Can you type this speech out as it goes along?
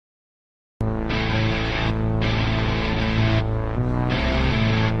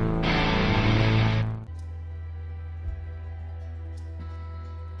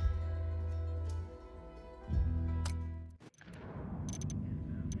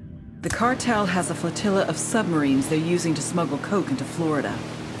The cartel has a flotilla of submarines they're using to smuggle coke into Florida.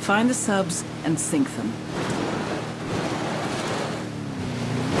 Find the subs and sink them.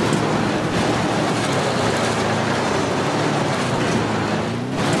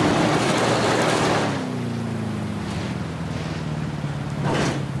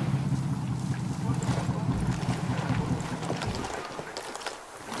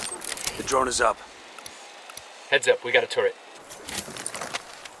 The drone is up. Heads up, we got a turret.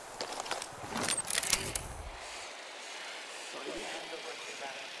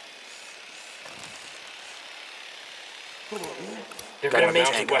 They're gonna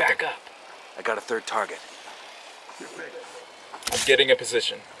make you back up. I got a third target. I'm getting a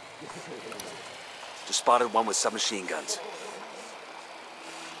position. Just spotted one with submachine guns.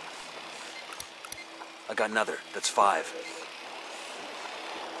 I got another. That's 5.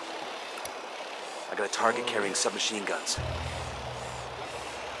 I got a target carrying submachine guns.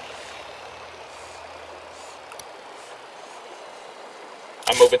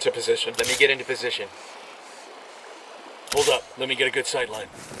 I'm moving to position. Let me get into position. Hold up. Let me get a good sight line.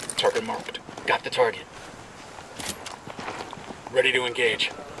 Target marked. Got the target. Ready to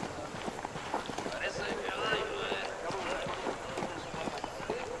engage.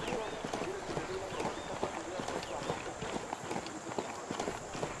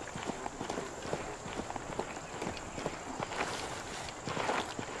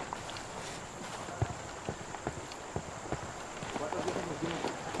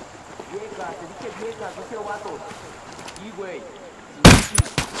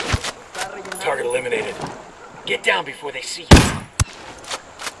 Target eliminated. Get down before they see you.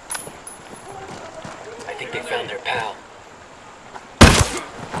 I think they found their pal.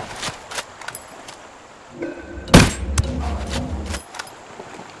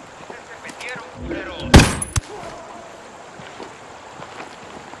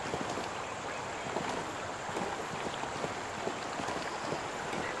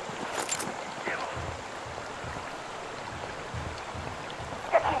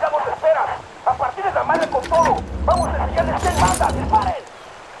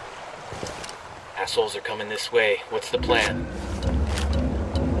 Assholes are coming this way. What's the plan?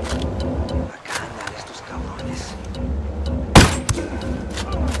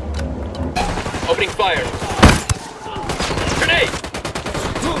 Opening fire. Grenade!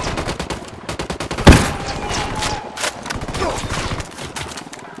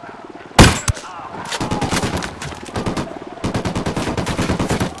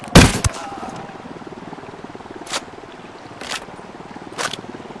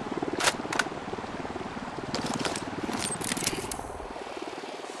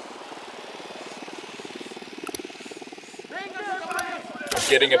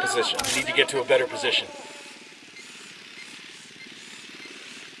 Getting a position. Need to get to a better position.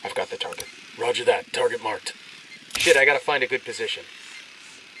 I've got the target. Roger that. Target marked. Shit, I gotta find a good position.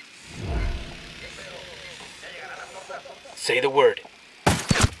 Say the word.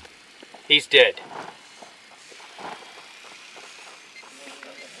 He's dead.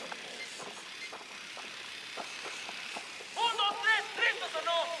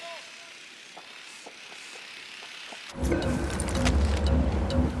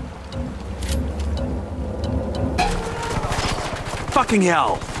 Fucking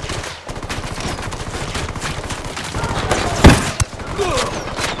hell!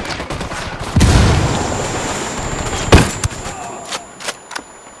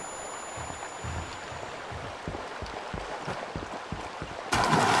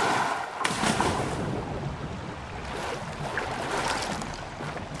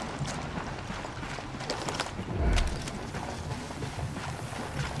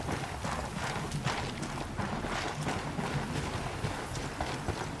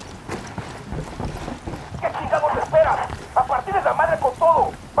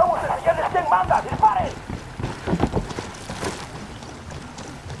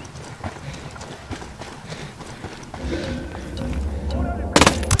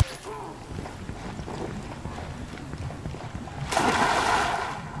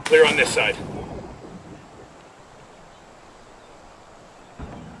 Clear on this side.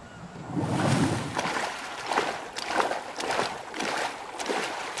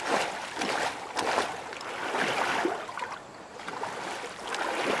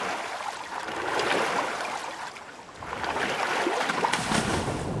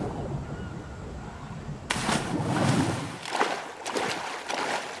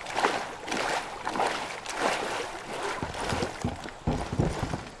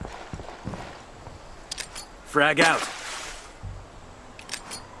 Frag out.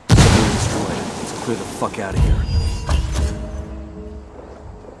 Destroyed. Let's clear the fuck out of here.